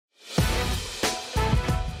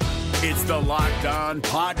It's the Locked On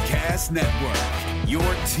Podcast Network, your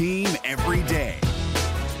team every day.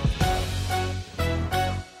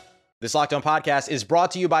 This Locked On Podcast is brought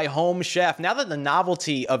to you by Home Chef. Now that the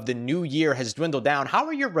novelty of the new year has dwindled down, how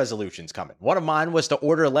are your resolutions coming? One of mine was to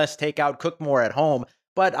order less takeout, cook more at home,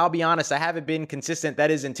 but I'll be honest, I haven't been consistent. That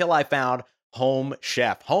is until I found Home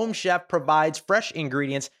Chef. Home Chef provides fresh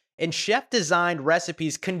ingredients and chef-designed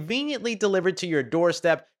recipes conveniently delivered to your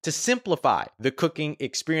doorstep to simplify the cooking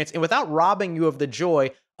experience and without robbing you of the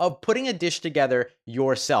joy of putting a dish together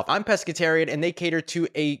yourself. I'm pescatarian and they cater to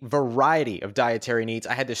a variety of dietary needs.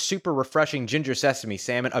 I had this super refreshing ginger sesame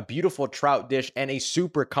salmon, a beautiful trout dish, and a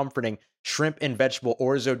super comforting shrimp and vegetable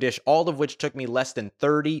orzo dish, all of which took me less than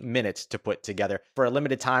 30 minutes to put together. For a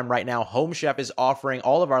limited time right now, Home Chef is offering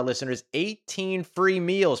all of our listeners 18 free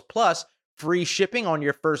meals plus free shipping on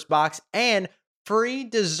your first box and free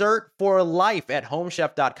dessert for life at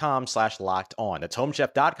homechef.com/lockedon. That's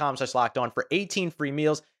homechef.com/lockedon for 18 free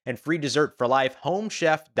meals and free dessert for life.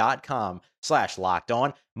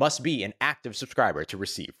 Homechef.com/lockedon. Must be an active subscriber to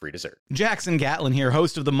receive free dessert. Jackson Gatlin here,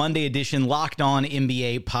 host of the Monday edition Locked On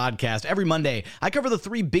NBA podcast. Every Monday, I cover the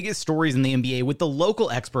three biggest stories in the NBA with the local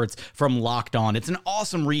experts from Locked On. It's an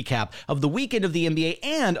awesome recap of the weekend of the NBA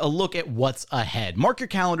and a look at what's ahead. Mark your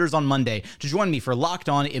calendars on Monday to join me for Locked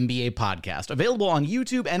On NBA podcast, available on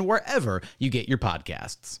YouTube and wherever you get your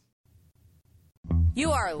podcasts.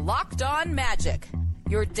 You are Locked On Magic,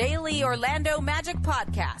 your daily Orlando Magic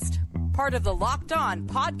podcast. Part of the Locked On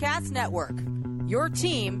Podcast Network, your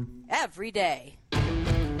team every day.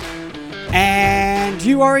 And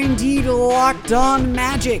you are indeed Locked On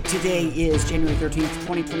Magic. Today is January 13th,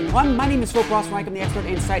 2021. My name is Phil Crossmike. I'm the expert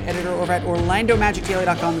and site editor over at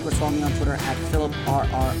OrlandoMagicDaily.com. Of course, follow me on Twitter at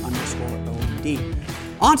PhilipRR_OD.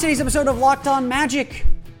 On today's episode of Locked On Magic,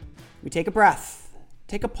 we take a breath,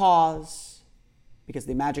 take a pause, because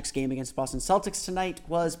the Magic's game against Boston Celtics tonight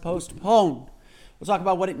was postponed. We'll talk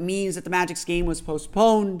about what it means that the Magic's game was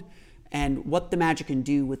postponed and what the Magic can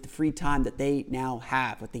do with the free time that they now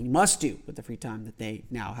have, what they must do with the free time that they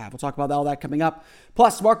now have. We'll talk about all that coming up.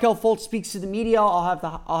 Plus, Markelle Fultz speaks to the media.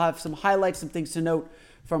 I'll have some highlights, some things to note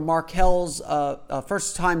from Markelle's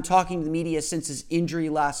first time talking to the media since his injury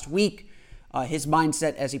last week. His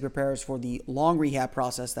mindset as he prepares for the long rehab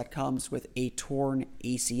process that comes with a torn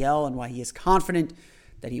ACL and why he is confident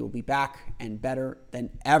that he will be back and better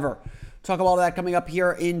than ever. Talk about all that coming up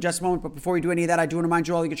here in just a moment. But before we do any of that, I do want to remind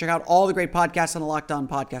you all you can check out all the great podcasts on the Locked On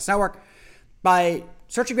Podcast Network by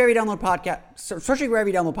searching wherever you download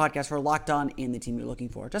podcasts for Locked On and the team you're looking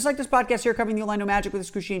for. Just like this podcast here covering the Orlando Magic with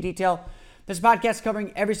excruciating detail, this podcast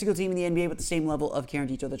covering every single team in the NBA with the same level of care and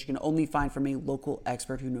detail that you can only find from a local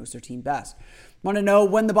expert who knows their team best. Want to know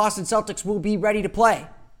when the Boston Celtics will be ready to play?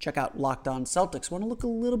 Check out Locked On Celtics. Want to look a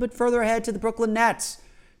little bit further ahead to the Brooklyn Nets?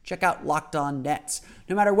 Check out Locked On Nets.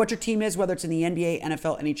 No matter what your team is, whether it's in the NBA,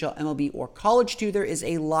 NFL, NHL, MLB, or college too, there is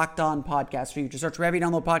a Locked On podcast for you. Just search wherever you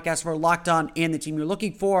download podcasts for Locked On and the team you're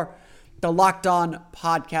looking for. The Locked On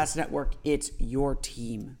Podcast Network. It's your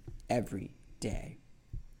team every day.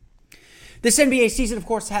 This NBA season, of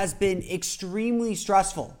course, has been extremely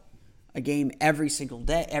stressful. A game every single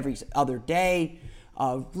day, every other day.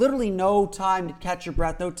 Literally no time to catch your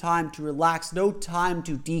breath, no time to relax, no time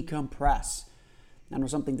to decompress. I know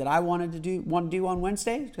something that I want to do on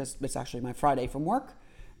Wednesday, because it's actually my Friday from work,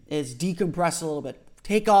 is decompress a little bit,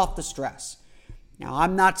 take off the stress. Now,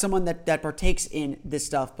 I'm not someone that partakes in this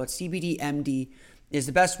stuff, but CBD-MD is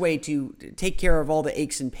the best way to take care of all the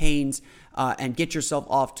aches and pains and get yourself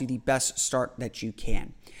off to the best start that you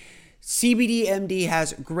can. CBD-MD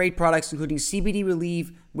has great products, including CBD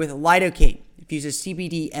Relieve with lidocaine. It uses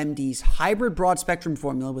CBD-MD's hybrid broad-spectrum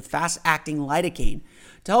formula with fast-acting lidocaine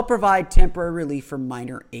to help provide temporary relief from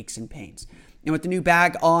minor aches and pains. And with the new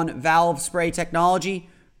bag-on-valve spray technology,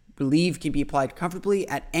 Relieve can be applied comfortably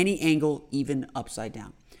at any angle, even upside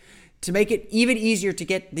down. To make it even easier to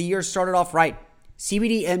get the year started off right,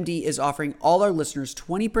 CBD-MD is offering all our listeners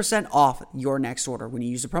 20% off your next order when you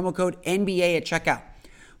use the promo code NBA at checkout.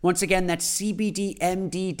 Once again, that's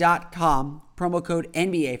CBDMD.com, promo code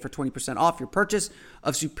NBA for 20% off your purchase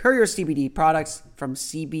of superior CBD products from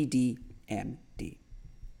CBDMD.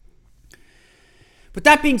 With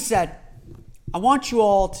that being said, I want you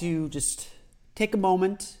all to just take a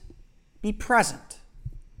moment, be present.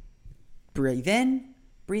 Breathe in,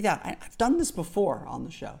 breathe out. I've done this before on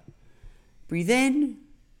the show. Breathe in,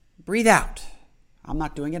 breathe out. I'm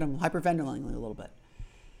not doing it. I'm hyperventilating a little bit.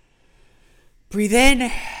 Breathe in,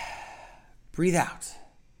 breathe out.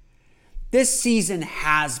 This season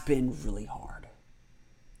has been really hard,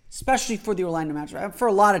 especially for the Orlando Magic, for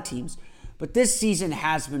a lot of teams, but this season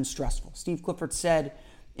has been stressful. Steve Clifford said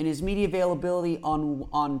in his media availability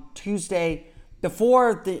on Tuesday,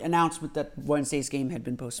 before the announcement that Wednesday's game had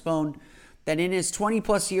been postponed, that in his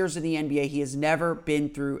 20-plus years in the NBA, he has never been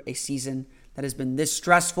through a season that has been this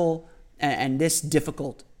stressful and this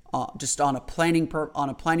difficult, just on a planning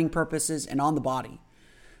purposes and on the body.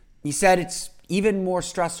 He said it's even more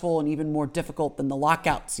stressful and even more difficult than the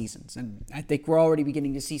lockout seasons. And I think we're already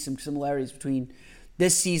beginning to see some similarities between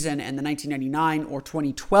this season and the 1999 or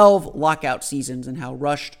 2012 lockout seasons and how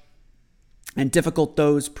rushed and difficult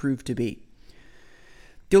those proved to be.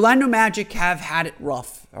 The Orlando Magic have had it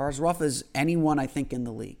rough, or as rough as anyone, I think, in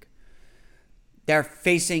the league. They're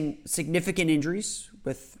facing significant injuries,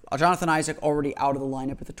 with Jonathan Isaac already out of the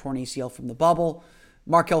lineup with a torn ACL from the bubble,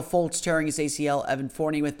 Markelle Fultz tearing his ACL, Evan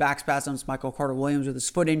Fournier with back spasms, Michael Carter-Williams with his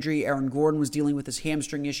foot injury, Aaron Gordon was dealing with his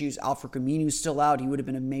hamstring issues, Alfred Camino's still out. He would have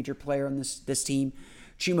been a major player on this team.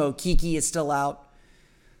 Chimo Kiki is still out.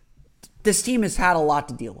 This team has had a lot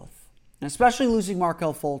to deal with, and especially losing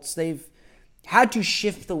Markelle Fultz. They've had to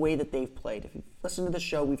shift the way that they've played. If you've listened to the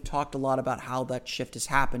show, we've talked a lot about how that shift has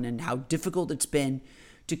happened and how difficult it's been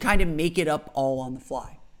to kind of make it up all on the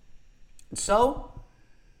fly. And so,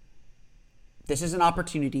 this is an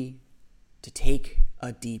opportunity to take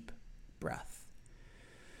a deep breath.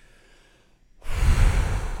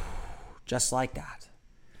 Just like that.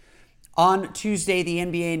 On Tuesday, the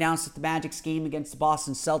NBA announced that the Magic's game against the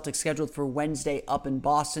Boston Celtics, scheduled for Wednesday up in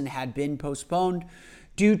Boston, had been postponed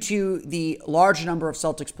due to the large number of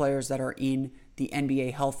Celtics players that are in the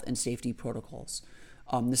NBA health and safety protocols.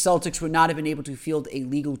 The Celtics would not have been able to field a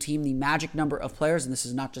legal team. The magic number of players, and this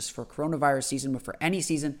is not just for coronavirus season, but for any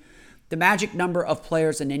season, the magic number of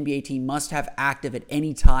players an NBA team must have active at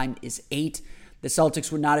any time is 8. The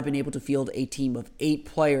Celtics would not have been able to field a team of 8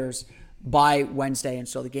 players by Wednesday, and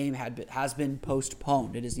so the game has been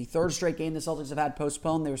postponed. It is the third straight game the Celtics have had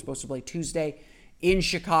postponed. They were supposed to play Tuesday in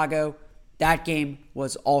Chicago. That game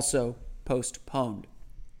was also postponed.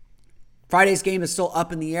 Friday's game is still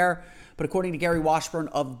up in the air, but according to Gary Washburn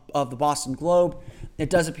of the Boston Globe, it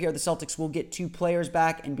does appear the Celtics will get 2 players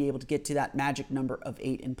back and be able to get to that magic number of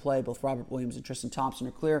 8 in play. Both Robert Williams and Tristan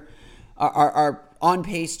Thompson are on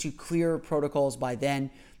pace to clear protocols by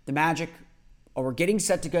then. The Magic were getting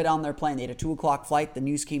set to go down their plane. They had a 2 o'clock flight. The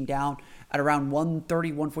news came down at around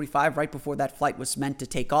 1:30, 1:45, right before that flight was meant to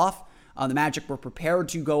take off. The Magic were prepared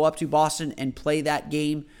to go up to Boston and play that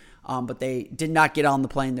game, but they did not get on the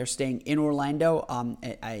plane. They're staying in Orlando.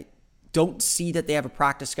 I don't see that they have a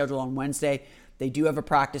practice scheduled on Wednesday. They do have a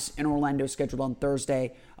practice in Orlando scheduled on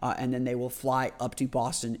Thursday, and then they will fly up to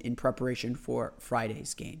Boston in preparation for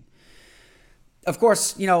Friday's game. Of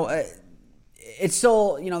course, it's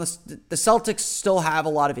still, the Celtics still have a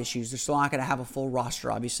lot of issues. They're still not going to have a full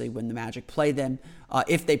roster, obviously, when the Magic play them,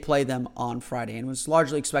 if they play them on Friday. And it was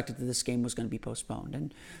largely expected that this game was going to be postponed.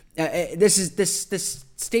 And this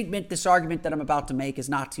statement, this argument that I'm about to make is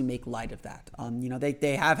not to make light of that.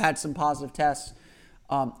 They have had some positive tests.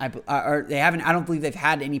 I don't believe they've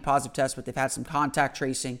had any positive tests, but they've had some contact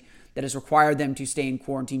tracing that has required them to stay in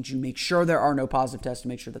quarantine to make sure there are no positive tests, to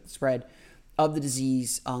make sure that the spread of the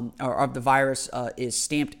disease or of the virus is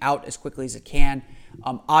stamped out as quickly as it can.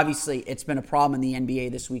 Obviously, it's been a problem in the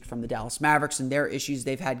NBA this week from the Dallas Mavericks and their issues.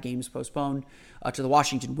 They've had games postponed to the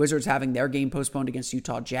Washington Wizards having their game postponed against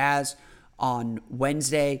Utah Jazz on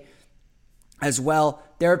Wednesday as well.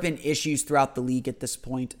 There have been issues throughout the league at this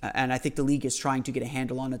point, and I think the league is trying to get a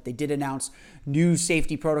handle on it. They did announce new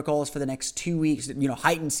safety protocols for the next 2 weeks,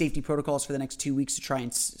 heightened safety protocols for the next 2 weeks to try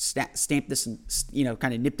and stamp this and,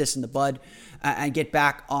 kind of nip this in the bud and get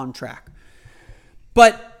back on track.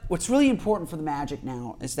 But what's really important for the Magic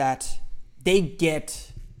now is that they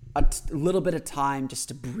get a little bit of time just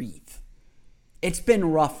to breathe. It's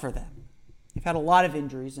been rough for them. They've had a lot of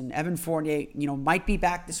injuries, and Evan Fournier, might be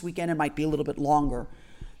back this weekend. It might be a little bit longer,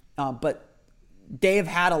 but they have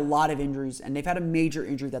had a lot of injuries, and they've had a major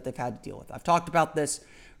injury that they've had to deal with. I've talked about this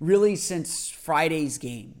really since Friday's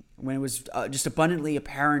game, when it was just abundantly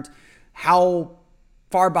apparent how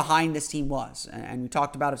far behind this team was, and we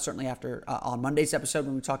talked about it certainly after on Monday's episode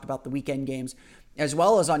when we talked about the weekend games, as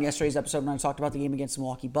well as on yesterday's episode when I talked about the game against the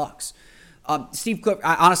Milwaukee Bucks. Steve Clifford,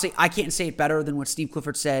 honestly, I can't say it better than what Steve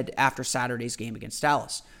Clifford said after Saturday's game against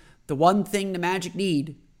Dallas. The one thing the Magic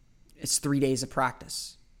need is 3 days of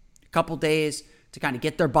practice, a couple days to kind of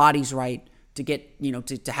get their bodies right, to get,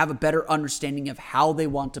 to have a better understanding of how they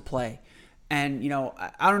want to play. And,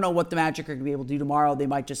 I don't know what the Magic are going to be able to do tomorrow. They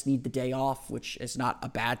might just need the day off, which is not a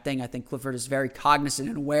bad thing. I think Clifford is very cognizant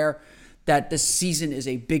and aware that this season is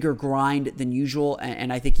a bigger grind than usual,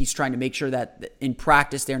 and I think he's trying to make sure that in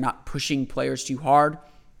practice they're not pushing players too hard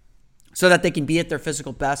so that they can be at their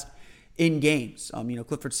physical best in games.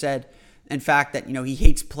 Clifford said, in fact, that, he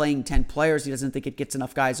hates playing 10 players. He doesn't think it gets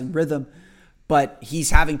enough guys in rhythm, but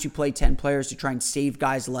he's having to play 10 players to try and save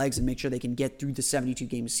guys' legs and make sure they can get through the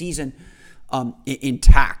 72-game season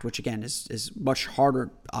intact, which again is much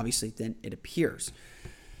harder, obviously, than it appears.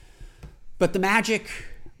 But the Magic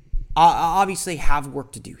obviously have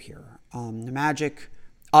work to do here. The Magic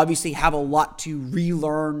obviously have a lot to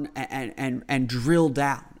relearn and drill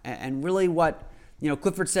down. And really what,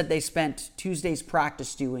 Clifford said they spent Tuesday's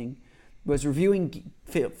practice doing was reviewing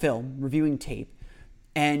film, reviewing tape,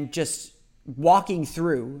 and just walking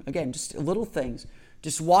through, again, just little things,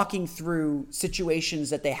 just walking through situations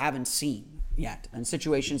that they haven't seen yet, and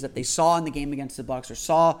situations that they saw in the game against the Bucks or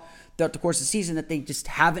saw throughout the course of the season that they just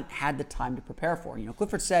haven't had the time to prepare for.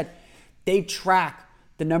 Clifford said they track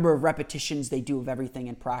the number of repetitions they do of everything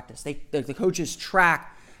in practice. The coaches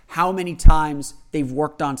track how many times they've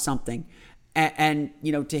worked on something. And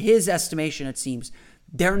to his estimation, it seems,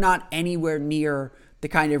 they're not anywhere near the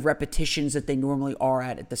kind of repetitions that they normally are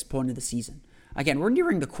at this point of the season. Again, we're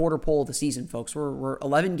nearing the quarter pole of the season, folks. We're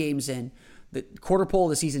 11 games in. The quarter pole of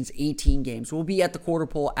the season's 18 games. We'll be at the quarter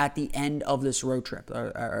pole at the end of this road trip.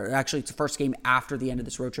 Or actually, it's the first game after the end of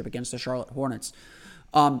this road trip against the Charlotte Hornets.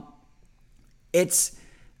 There's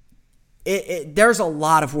a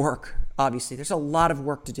lot of work, obviously. There's a lot of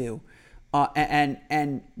work to do.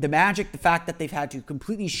 And the Magic, the fact that they've had to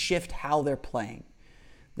completely shift how they're playing,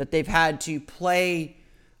 that they've had to play,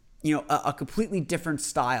 a completely different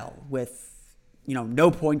style with,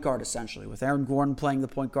 no point guard, essentially, with Aaron Gordon playing the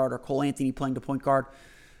point guard or Cole Anthony playing the point guard.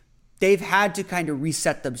 They've had to kind of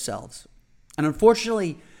reset themselves. And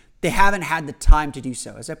unfortunately, they haven't had the time to do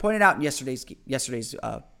so. As I pointed out in yesterday's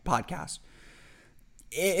podcast,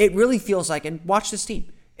 it really feels like, and watch this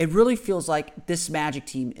team, it really feels like this Magic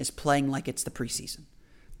team is playing like it's the preseason.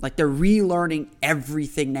 Like they're relearning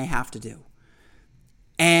everything they have to do.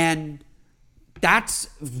 And that's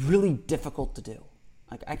really difficult to do.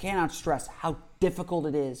 Like, I cannot stress how difficult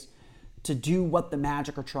it is to do what the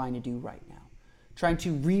Magic are trying to do right now. Trying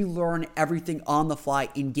to relearn everything on the fly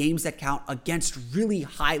in games that count against really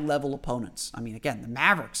high-level opponents. I mean, again, the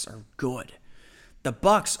Mavericks are good. The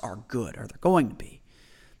Bucks are good, or they're going to be.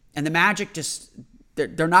 And the Magic just,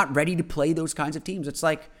 they're not ready to play those kinds of teams. It's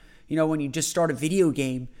like, when you just start a video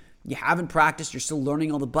game, you haven't practiced, you're still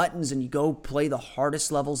learning all the buttons, and you go play the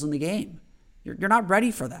hardest levels in the game. You're not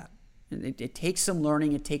ready for that. It takes some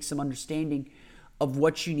learning, it takes some understanding of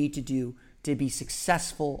what you need to do to be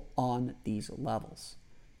successful on these levels.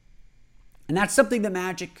 And that's something the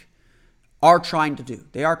Magic are trying to do.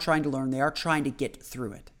 They are trying to learn, they are trying to get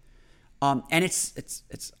through it. And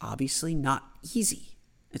it's obviously not easy.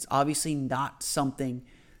 It's obviously not something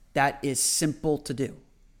that is simple to do.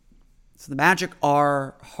 So the Magic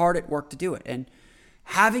are hard at work to do it. And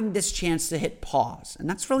having this chance to hit pause, and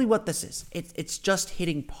that's really what this is. It's just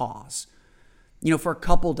hitting pause, for a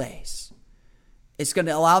couple days. It's going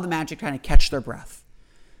to allow the Magic to kind of catch their breath.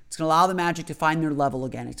 It's going to allow the Magic to find their level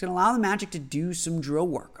again. It's going to allow the Magic to do some drill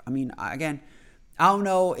work. I mean, again, I don't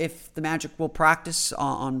know if the Magic will practice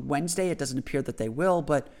on Wednesday. It doesn't appear that they will,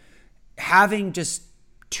 but having just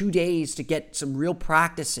 2 days to get some real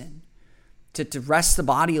practice in, to rest the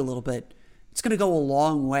body a little bit, it's going to go a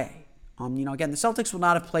long way. Again, the Celtics will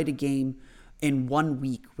not have played a game in 1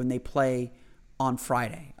 week when they play on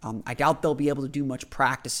Friday. I doubt they'll be able to do much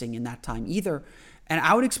practicing in that time either. And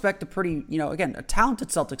I would expect a pretty, again, a talented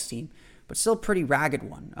Celtics team, but still a pretty ragged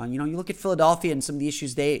one. You look at Philadelphia and some of the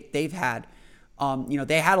issues they've had.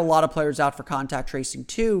 They had a lot of players out for contact tracing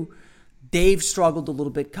too. They've struggled a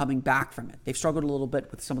little bit coming back from it. They've struggled a little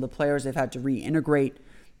bit with some of the players they've had to reintegrate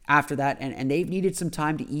after that, and they've needed some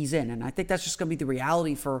time to ease in. And I think that's just going to be the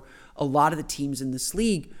reality for a lot of the teams in this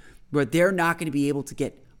league, where they're not going to be able to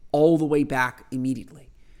get all the way back immediately.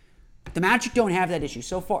 The Magic don't have that issue.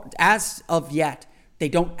 So far, as of yet, they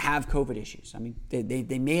don't have COVID issues. I mean,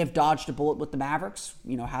 they may have dodged a bullet with the Mavericks,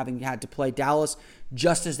 having had to play Dallas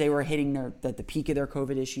just as they were hitting the peak of their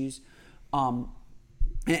COVID issues.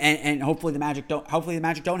 And hopefully the Magic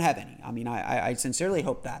don't have any. I mean, I sincerely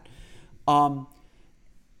hope that.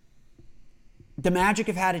 The Magic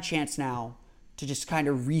have had a chance now to just kind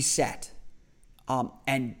of reset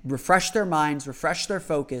and refresh their minds, refresh their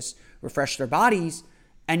focus, refresh their bodies,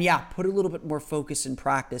 and put a little bit more focus in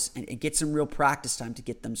practice and get some real practice time to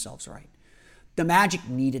get themselves right. The Magic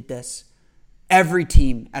needed this. Every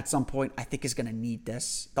team at some point, I think, is going to need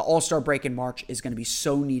this. The All-Star break in March is going to be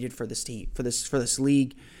so needed for this team, for this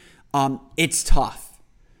league. It's tough.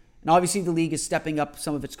 And obviously the league is stepping up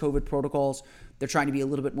some of its COVID protocols. They're trying to be a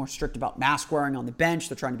little bit more strict about mask wearing on the bench.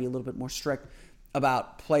 They're trying to be a little bit more strict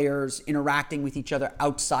about players interacting with each other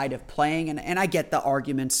outside of playing. And I get the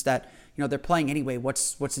arguments that, they're playing anyway.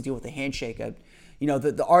 What's the deal with the handshake?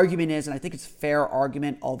 The argument is, and I think it's a fair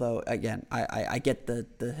argument, although, again, I get the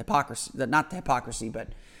hypocrisy, not the hypocrisy, but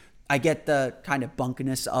I get the kind of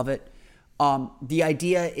bunkiness of it. The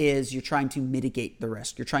idea is you're trying to mitigate the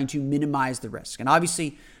risk. You're trying to minimize the risk. And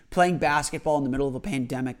obviously, playing basketball in the middle of a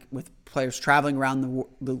pandemic with players traveling around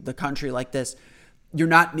the country like this, you're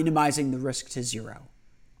not minimizing the risk to zero.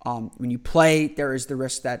 When you play, there is the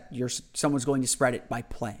risk that someone's going to spread it by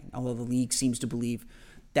playing, although the league seems to believe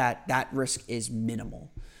that risk is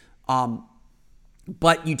minimal.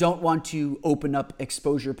 But you don't want to open up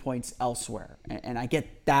exposure points elsewhere. And I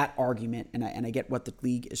get that argument, and I get what the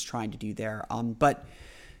league is trying to do there. But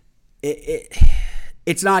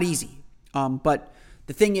it's not easy. But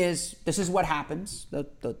the thing is, this is what happens.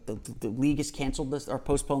 The league has canceled this or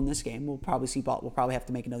postponed this game. We'll probably have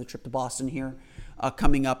to make another trip to Boston here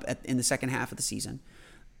coming up in the second half of the season.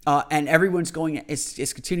 And everyone's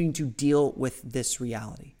is continuing to deal with this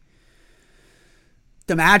reality.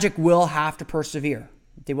 The Magic will have to persevere.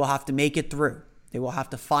 They will have to make it through. They will have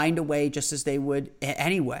to find a way, just as they would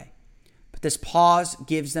anyway. But this pause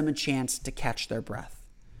gives them a chance to catch their breath,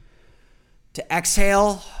 to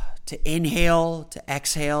exhale, to inhale, to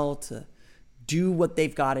exhale, to do what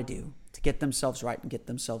they've got to do to get themselves right and get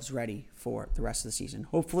themselves ready for the rest of the season.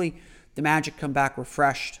 Hopefully, the Magic come back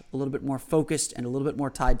refreshed, a little bit more focused, and a little bit more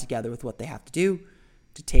tied together with what they have to do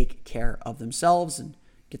to take care of themselves and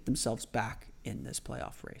get themselves back in this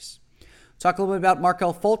playoff race. Talk a little bit about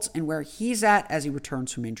Markelle Fultz and where he's at as he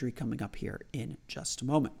returns from injury coming up here in just a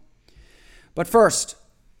moment. But first,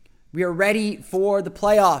 we are ready for the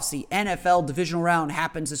playoffs. The NFL divisional round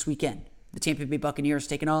happens this weekend. The Tampa Bay Buccaneers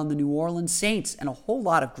taking on the New Orleans Saints, and a whole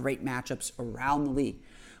lot of great matchups around the league.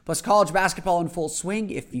 Plus college basketball in full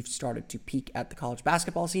swing if you've started to peek at the college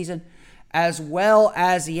basketball season, as well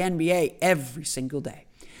as the NBA every single day.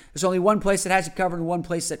 There's only one place that has you covered and one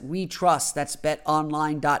place that we trust. That's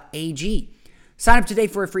betonline.ag. Sign up today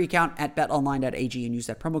for a free account at betonline.ag and use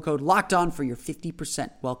that promo code LOCKEDON for your 50%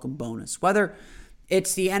 welcome bonus. Whether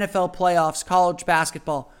it's the NFL playoffs, college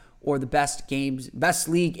basketball, or the best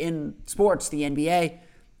league in sports, the NBA,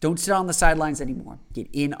 don't sit on the sidelines anymore. Get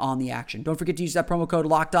in on the action. Don't forget to use that promo code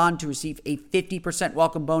LOCKEDON to receive a 50%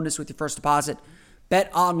 welcome bonus with your first deposit.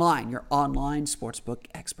 Bet Online, your online sportsbook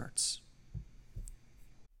experts.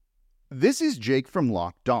 This is Jake from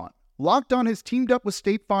Locked On. Locked On has teamed up with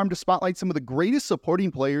State Farm to spotlight some of the greatest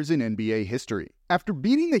supporting players in NBA history. After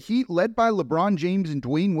beating the Heat led by LeBron James and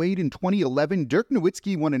Dwayne Wade in 2011, Dirk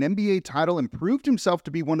Nowitzki won an NBA title and proved himself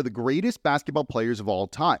to be one of the greatest basketball players of all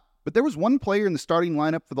time. But there was one player in the starting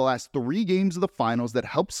lineup for the last 3 games of the finals that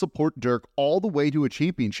helped support Dirk all the way to a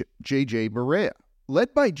championship, J.J. Barea.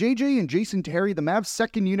 Led by J.J. and Jason Terry, the Mavs'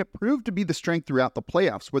 second unit proved to be the strength throughout the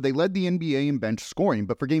playoffs, where they led the NBA in bench scoring.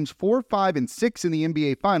 But for games 4, 5, and 6 in the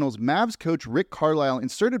NBA Finals, Mavs coach Rick Carlisle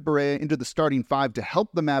inserted Barea into the starting 5 to help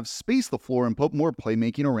the Mavs space the floor and put more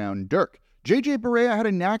playmaking around Dirk. J.J. Barea had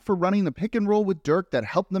a knack for running the pick and roll with Dirk that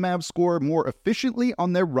helped the Mavs score more efficiently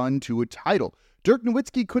on their run to a title. Dirk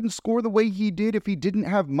Nowitzki couldn't score the way he did if he didn't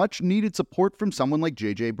have much needed support from someone like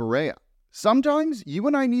J.J. Barea. Sometimes you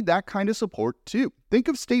and I need that kind of support too. Think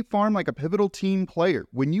of State Farm like a pivotal team player.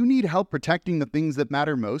 When you need help protecting the things that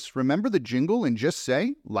matter most, remember the jingle and just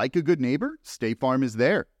say, like a good neighbor, State Farm is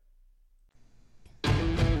there.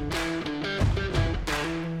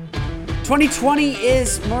 2020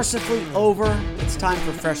 is mercifully over. It's time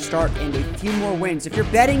for a fresh start and a few more wins. If you're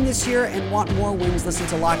betting this year and want more wins, listen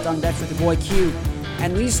to Locked On Bets with your boy Q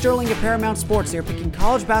and Lee Sterling at Paramount Sports. They're picking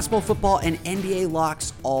college basketball, football, and NBA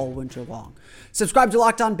locks all winter long. Subscribe to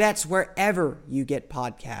Locked On Bets wherever you get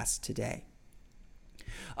podcasts today.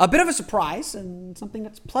 A bit of a surprise, and something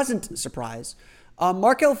that's a pleasant surprise.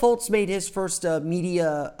 Markelle Fultz made his first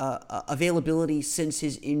media availability since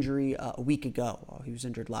his injury a week ago. He was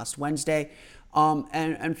injured last Wednesday.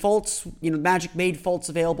 And Fultz, Magic made Fultz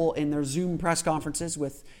available in their Zoom press conferences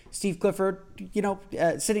with Steve Clifford,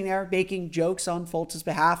 sitting there making jokes on Fultz's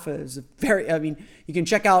behalf. It was you can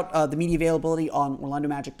check out the media availability on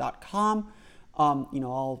OrlandoMagic.com.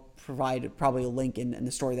 I'll provide probably a link in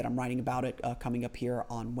the story that I'm writing about it coming up here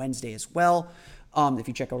on Wednesday as well. If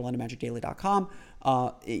you check out OrlandoMagicDaily.com,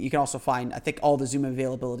 you can also find, I think all the Zoom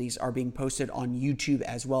availabilities are being posted on YouTube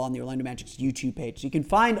as well on the Orlando Magic's YouTube page. So you can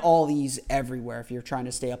find all these everywhere if you're trying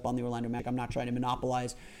to stay up on the Orlando Magic. I'm not trying to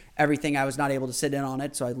monopolize everything. I was not able to sit in on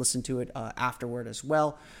it, so I listened to it afterward as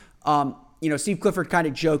well. Steve Clifford kind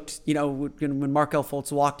of joked, when Markelle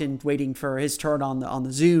Fultz walked in waiting for his turn on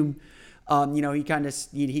the Zoom, he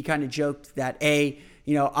kind of joked that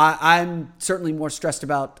I'm certainly more stressed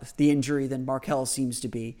about the injury than Markelle seems to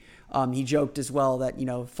be. He joked as well that,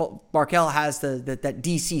 Markelle has that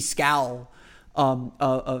DC scowl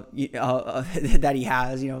that he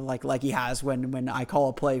has, like he has when I call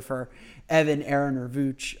a play for Evan, Aaron, or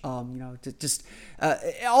Vooch. All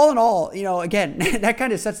in all, again, that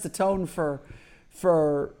kind of sets the tone for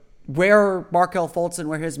where Markelle Fultz and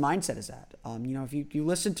where his mindset is at. If you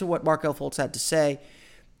listen to what Markelle Fultz had to say,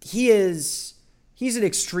 he's an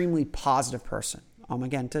extremely positive person.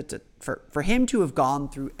 Again, for him to have gone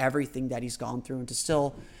through everything that he's gone through and to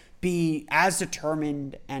still be as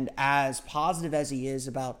determined and as positive as he is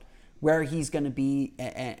about where he's going to be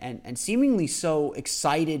and seemingly so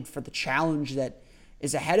excited for the challenge that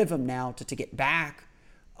is ahead of him now to get back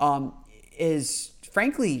is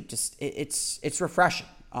frankly just it's refreshing.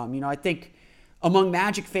 I think among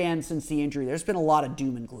Magic fans since the injury, there's been a lot of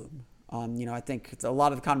doom and gloom. I think a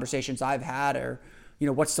lot of the conversations I've had are,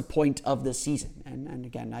 what's the point of this season? And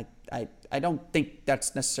again, I don't think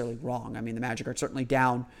that's necessarily wrong. I mean, the Magic are certainly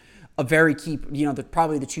down a very key,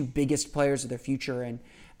 probably the two biggest players of their future, and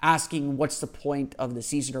asking what's the point of the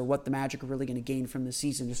season or what the Magic are really going to gain from the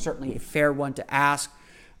season is certainly a fair one to ask.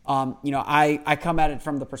 I come at it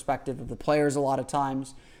from the perspective of the players a lot of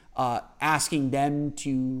times, asking them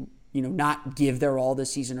to, not give their all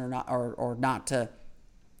this season or not to,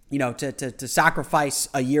 to sacrifice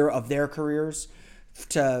a year of their careers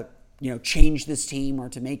to, change this team or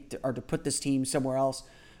to put this team somewhere else,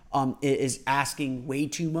 is asking way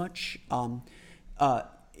too much.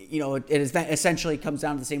 It essentially comes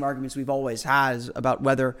down to the same arguments we've always had about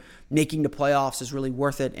whether making the playoffs is really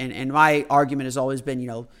worth it. And my argument has always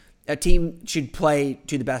been, a team should play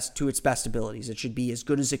to its best abilities. It should be as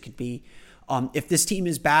good as it could be. If this team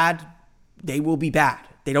is bad, they will be bad.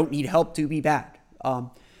 They don't need help to be bad.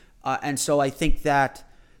 And so I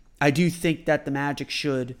do think that the Magic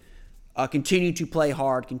should continue to play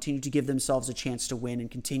hard, continue to give themselves a chance to win,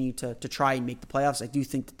 and continue to try and make the playoffs. I do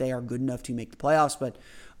think that they are good enough to make the playoffs, but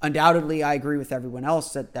undoubtedly I agree with everyone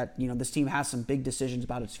else that this team has some big decisions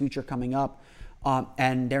about its future coming up,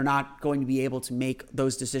 and they're not going to be able to make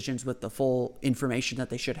those decisions with the full information that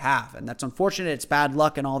they should have. And that's unfortunate. It's bad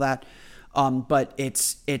luck and all that, but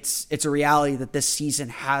it's a reality that this season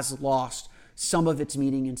has lost some of its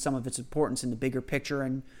meaning and some of its importance in the bigger picture.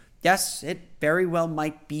 And yes, it very well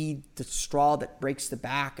might be the straw that breaks the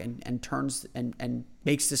back and turns and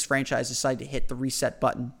makes this franchise decide to hit the reset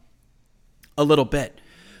button a little bit.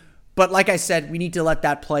 But like I said, we need to let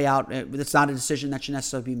that play out. It's not a decision that should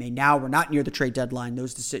necessarily be made now. We're not near the trade deadline.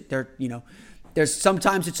 There's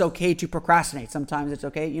sometimes it's okay to procrastinate. Sometimes it's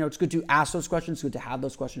okay. It's good to ask those questions. It's good to have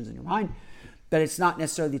those questions in your mind. But it's not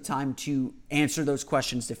necessarily the time to answer those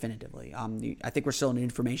questions definitively. I think we're still in an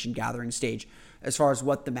information gathering stage as far as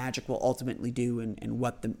what the Magic will ultimately do and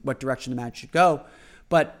what direction the Magic should go.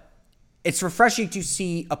 But it's refreshing to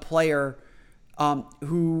see a player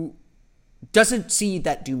who doesn't see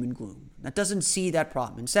that doom and gloom, that doesn't see that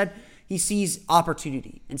problem. Instead, he sees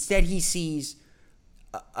opportunity. Instead, he sees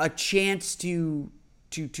a chance to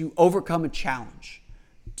overcome a challenge,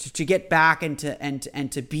 to get back and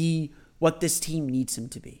to be what this team needs him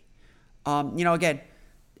to be. Again,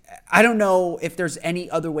 I don't know if there's any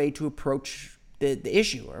other way to approach the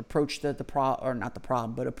issue or approach the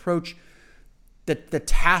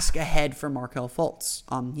task ahead for Markelle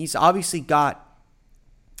Fultz. He's obviously got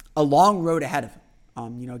a long road ahead of him.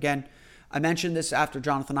 Again, I mentioned this after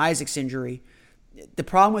Jonathan Isaac's injury. The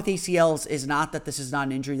problem with ACLs is not that this is not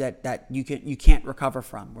an injury that you can't recover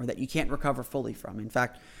from or that you can't recover fully from. In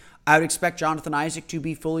fact, I would expect Jonathan Isaac to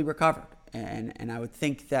be fully recovered. And I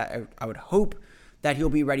would hope that he'll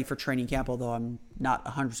be ready for training camp, although I'm not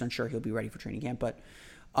 100% sure he'll be ready for training camp. But,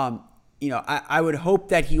 I would hope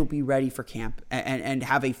that he'll be ready for camp and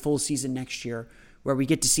have a full season next year where we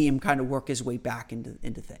get to see him kind of work his way back into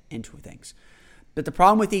things. But the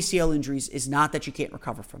problem with ACL injuries is not that you can't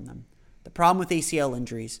recover from them. The problem with ACL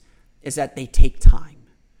injuries is that they take time.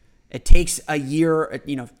 It takes a year,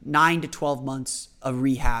 9 to 12 months of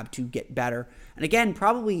rehab to get better. And again,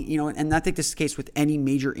 probably, and I think this is the case with any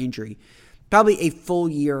major injury, probably a full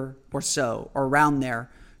year or so, or around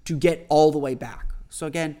there, to get all the way back. So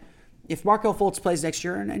again, if Markelle Fultz plays next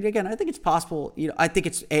year, and again, I think it's possible, I think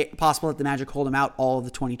it's possible that the Magic hold him out all of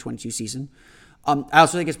the 2022 season. I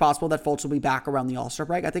also think it's possible that Fultz will be back around the All-Star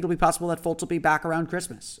break. I think it'll be possible that Fultz will be back around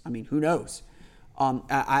Christmas. I mean, who knows?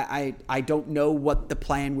 I don't know what the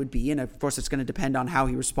plan would be, and of course it's going to depend on how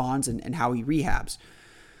he responds and how he rehabs.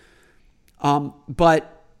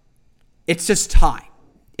 But it's just time.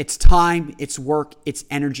 It's time, it's work, it's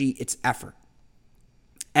energy, it's effort.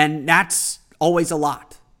 And that's always a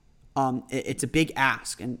lot. It's a big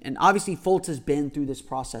ask. And obviously Fultz has been through this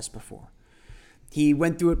process before. He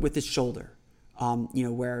went through it with his shoulder,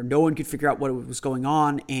 where no one could figure out what was going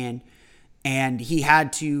on. And he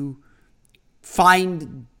had to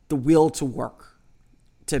find the will to work,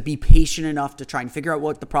 to be patient enough to try and figure out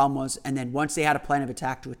what the problem was. And then once they had a plan of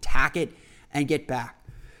attack, to attack it and get back.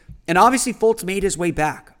 And obviously Fultz made his way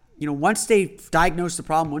back. Once they diagnosed the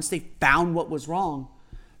problem, once they found what was wrong,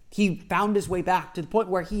 he found his way back to the point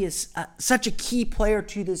where he is such a key player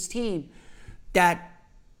to this team that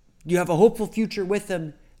you have a hopeful future with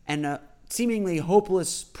him and a seemingly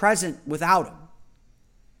hopeless present without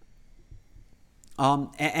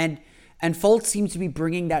him. And Fultz seems to be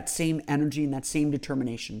bringing that same energy and that same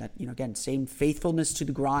determination, that, again, same faithfulness to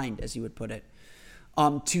the grind, as he would put it,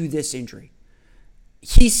 to this injury.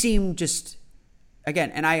 He seemed just,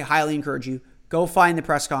 again, and I highly encourage you, go find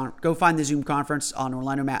the Zoom conference on the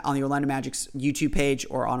Orlando Magic's YouTube page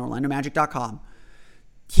or on orlandomagic.com.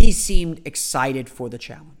 He seemed excited for the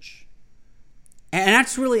challenge. And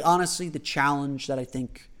that's really, honestly, the challenge that I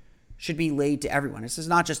think should be laid to everyone. This is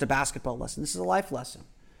not just a basketball lesson. This is a life lesson.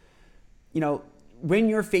 When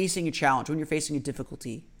you're facing a challenge, when you're facing a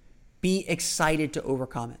difficulty, be excited to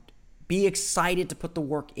overcome it. Be excited to put the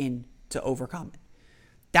work in to overcome it.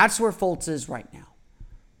 That's where Fultz is right now.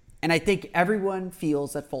 And I think everyone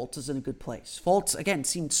feels that Fultz is in a good place. Fultz, again,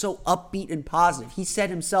 seemed so upbeat and positive. He said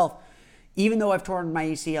himself, even though I've torn my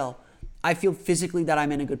ACL, I feel physically that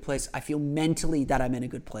I'm in a good place. I feel mentally that I'm in a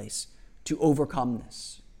good place to overcome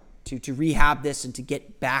this, to rehab this and to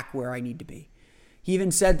get back where I need to be. He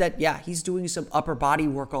even said that, he's doing some upper body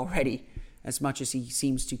work already, as much as he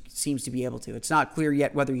seems to be able to. It's not clear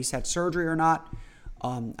yet whether he's had surgery or not.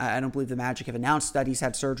 I don't believe the Magic have announced that he's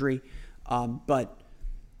had surgery, but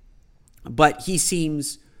he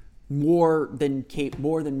seems more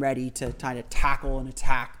than ready to kind of tackle and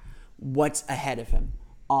attack what's ahead of him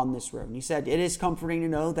on this road. And he said it is comforting to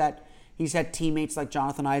know that he's had teammates like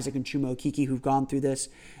Jonathan Isaac and Chuma Okeke who've gone through this.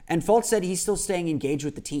 And Fultz said he's still staying engaged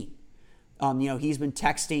with the team. He's been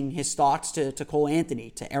texting his thoughts to Cole Anthony,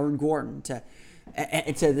 to Aaron Gordon, to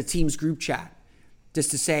the team's group chat, just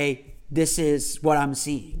to say, this is what I'm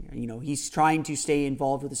seeing. He's trying to stay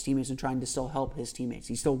involved with his teammates and trying to still help his teammates.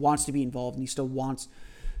 He still wants to be involved and he still wants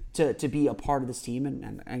to be a part of this team.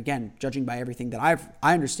 And again, judging by everything that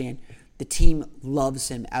I understand, the team loves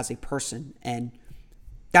him as a person, and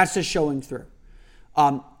that's just showing through.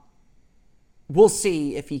 We'll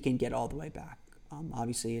see if he can get all the way back.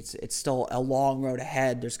 Obviously, it's still a long road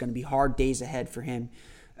ahead. There's going to be hard days ahead for him,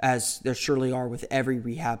 as there surely are with every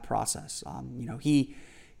rehab process. He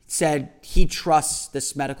said he trusts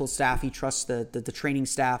this medical staff. He trusts the training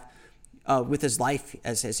staff with his life,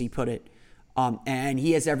 as he put it. And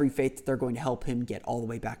he has every faith that they're going to help him get all the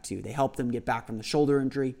way back to. They helped him get back from the shoulder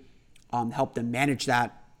injury, help them manage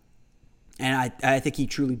that. And I think he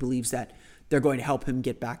truly believes that they're going to help him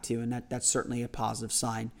get back to, and that's certainly a positive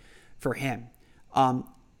sign for him.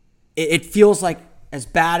 It feels like, as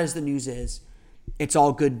bad as the news is, it's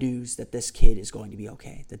all good news that this kid is going to be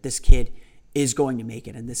okay, that this kid is going to make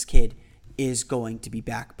it, and this kid is going to be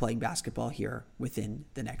back playing basketball here within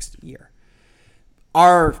the next year.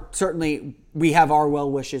 Certainly, we have our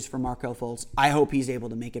well wishes for Markelle Fultz. I hope he's able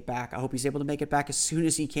to make it back. I hope he's able to make it back as soon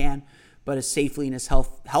as he can, but as safely and as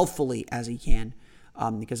healthfully as he can.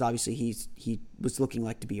 Because obviously he was looking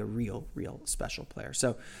like to be a real special player.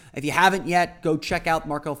 So if you haven't yet, go check out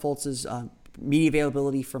Markelle Fultz's media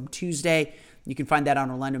availability from Tuesday. You can find that on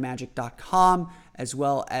orlandomagic.com as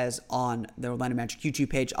well as on the Orlando Magic YouTube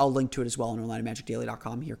page. I'll link to it as well on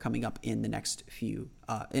orlandomagicdaily.com here coming up in the next few,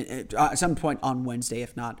 at some point on Wednesday,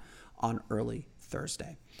 if not on early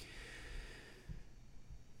Thursday.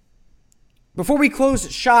 Before we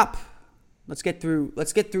close shop, Let's get through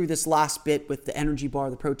this last bit with the energy bar,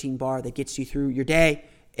 the protein bar that gets you through your day.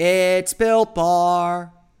 It's Built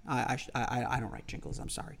Bar. I don't write jingles. I'm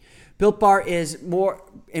sorry. Built Bar is more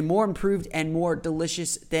improved and more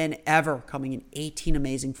delicious than ever, coming in 18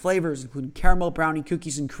 amazing flavors, including caramel brownie,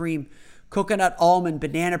 cookies and cream, coconut almond,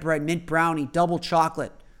 banana bread, mint brownie, double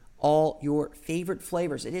chocolate, all your favorite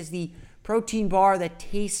flavors. It is the protein bar that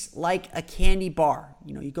tastes like a candy bar.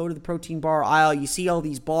 You go to the protein bar aisle, you see all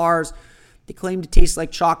these bars. They claim to taste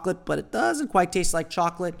like chocolate, but it doesn't quite taste like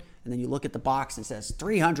chocolate. And then you look at the box and it says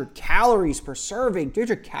 300 calories per serving,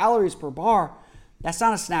 300 calories per bar. That's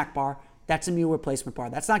not a snack bar. That's a meal replacement bar.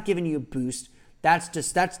 That's not giving you a boost. That's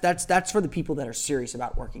for the people that are serious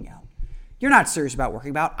about working out. You're not serious about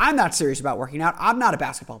working out. I'm not serious about working out. I'm not a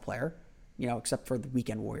basketball player, except for the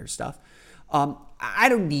weekend warrior stuff. I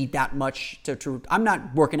don't need that much I'm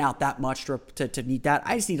not working out that much to need that.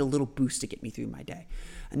 I just need a little boost to get me through my day.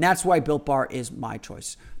 And that's why Built Bar is my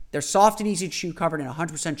choice. They're soft and easy to chew, covered in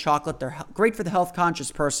 100% chocolate. They're great for the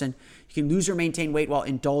health-conscious person. You can lose or maintain weight while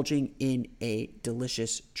indulging in a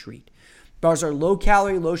delicious treat. Bars are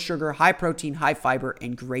low-calorie, low-sugar, high-protein, high-fiber,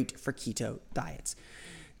 and great for keto diets.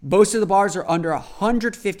 Most of the bars are under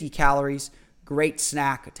 150 calories. Great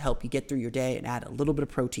snack to help you get through your day and add a little bit of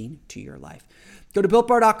protein to your life. Go to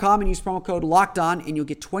BuiltBar.com and use promo code LOCKEDON, and you'll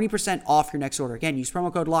get 20% off your next order. Again, use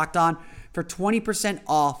promo code LOCKEDON for 20%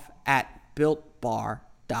 off at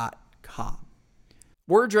BuiltBar.com.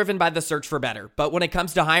 We're driven by the search for better, but when it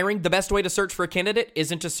comes to hiring, the best way to search for a candidate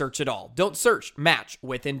isn't to search at all. Don't search, match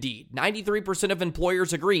with Indeed. 93% of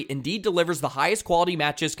employers agree Indeed delivers the highest quality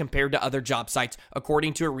matches compared to other job sites,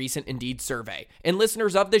 according to a recent Indeed survey. And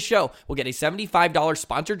listeners of this show will get a $75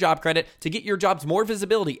 sponsored job credit to get your jobs more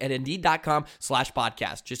visibility at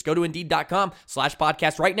Indeed.com/podcast. Just go to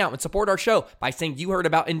Indeed.com/podcast right now and support our show by saying you heard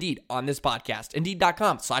about Indeed on this podcast.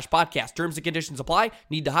 Indeed.com/podcast. Terms and conditions apply.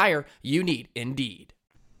 Need to hire? You need Indeed.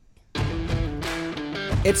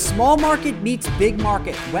 It's Small Market Meets Big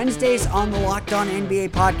Market. Wednesdays on the Locked On NBA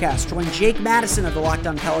podcast. Join Jake Madison of the Locked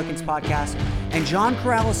On Pelicans podcast and John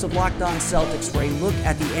Corrales of Locked On Celtics for a look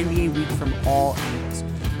at the NBA week from all angles.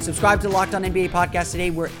 Subscribe to the Locked On NBA podcast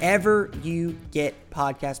today wherever you get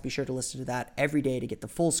podcasts. Be sure to listen to that every day to get the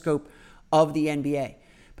full scope of the NBA.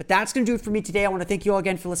 But that's going to do it for me today. I want to thank you all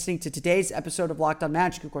again for listening to today's episode of Locked On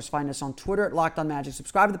Magic. Of course, find us on Twitter at Locked On Magic.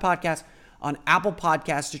 Subscribe to the podcast on Apple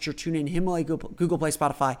Podcasts, Stitcher, TuneIn, Himalaya, Google Play,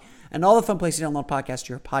 Spotify, and all the fun places to download podcasts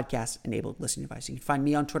to your podcast-enabled listening device. You can find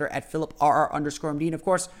me on Twitter at PhilipRR_MD. And of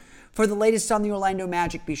course, for the latest on the Orlando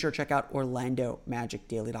Magic, be sure to check out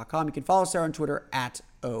OrlandoMagicDaily.com. You can follow us there on Twitter at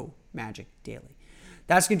OMagicDaily.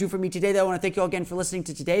 That's going to do it for me today, though. I want to thank you all again for listening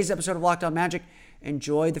to today's episode of Locked On Magic.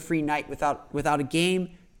 Enjoy the free night without a game.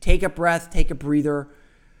 Take a breath, take a breather.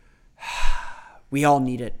 We all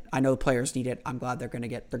need it. I know the players need it. I'm glad they're going to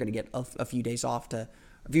get a few days off, a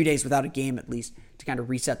few days without a game at least, to kind of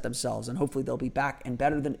reset themselves. And hopefully they'll be back and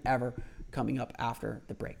better than ever coming up after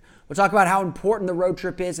the break. We'll talk about how important the road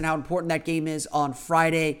trip is and how important that game is on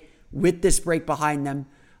Friday with this break behind them.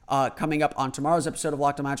 Coming up on tomorrow's episode of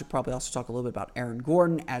Locked On Magic, probably also talk a little bit about Aaron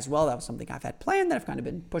Gordon as well. That was something I've had planned that I've kind of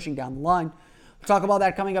been pushing down the line. We'll talk about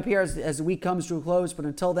that coming up here as the week comes to a close. But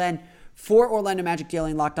until then, for Orlando Magic Daily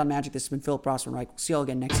and Locked On Magic, this has been Philip Rossman. We'll see you all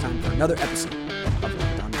again next time for another episode of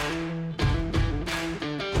Locked On Magic.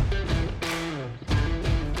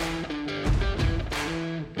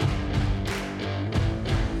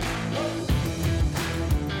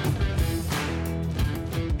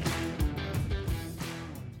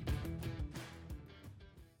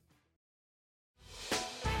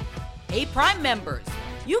 Hey, Prime members,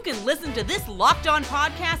 you can listen to this Locked On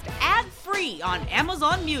podcast ad-free on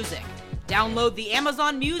Amazon Music. Download the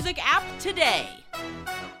Amazon Music app today.